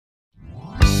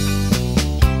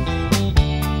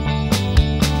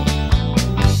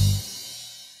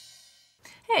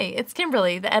Hey, it's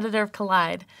Kimberly, the editor of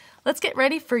Collide. Let's get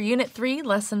ready for Unit 3,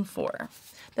 Lesson 4.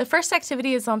 The first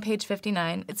activity is on page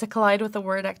 59. It's a collide with a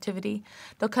word activity.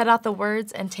 They'll cut out the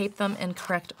words and tape them in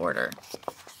correct order.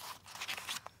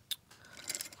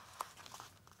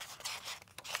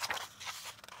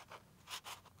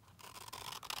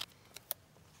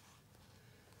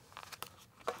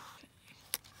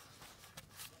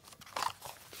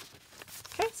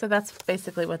 Okay, so that's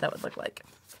basically what that would look like.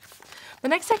 The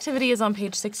next activity is on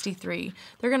page 63.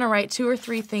 They're going to write 2 or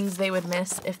 3 things they would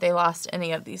miss if they lost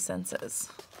any of these senses.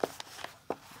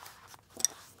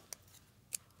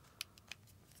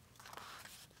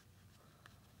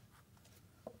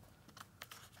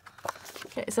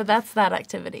 Okay, so that's that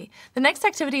activity. The next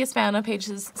activity is found on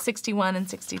pages 61 and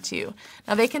 62.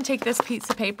 Now they can take this piece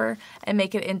of paper and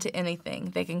make it into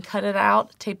anything. They can cut it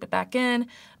out, tape it back in,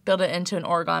 build it into an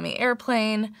origami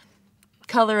airplane,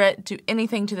 color it, do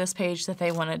anything to this page that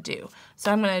they want to do.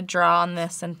 So I'm going to draw on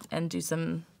this and do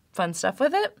some fun stuff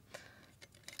with it.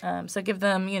 So give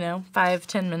them,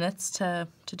 5-10 minutes to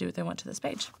do what they want to this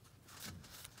page.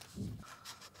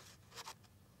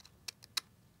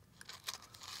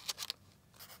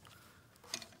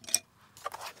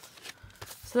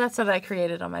 So that's what I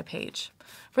created on my page.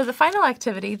 For the final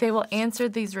activity, they will answer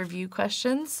these review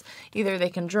questions. Either they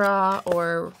can draw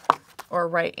or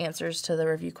write answers to the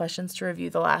review questions to review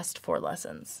the last 4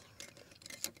 lessons.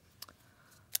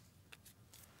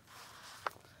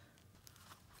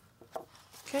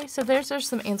 Okay, so there's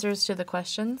some answers to the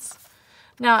questions.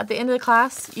 Now at the end of the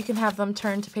class, you can have them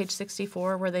turn to page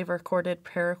 64 where they've recorded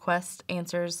prayer requests,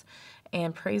 answers,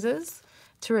 and praises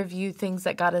to review things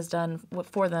that God has done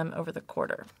for them over the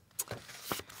quarter.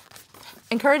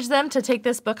 Encourage them to take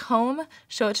this book home,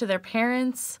 show it to their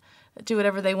parents, do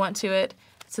whatever they want to it,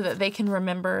 so that they can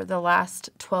remember the last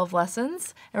 12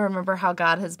 lessons and remember how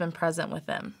God has been present with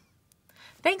them.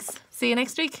 Thanks. See you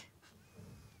next week.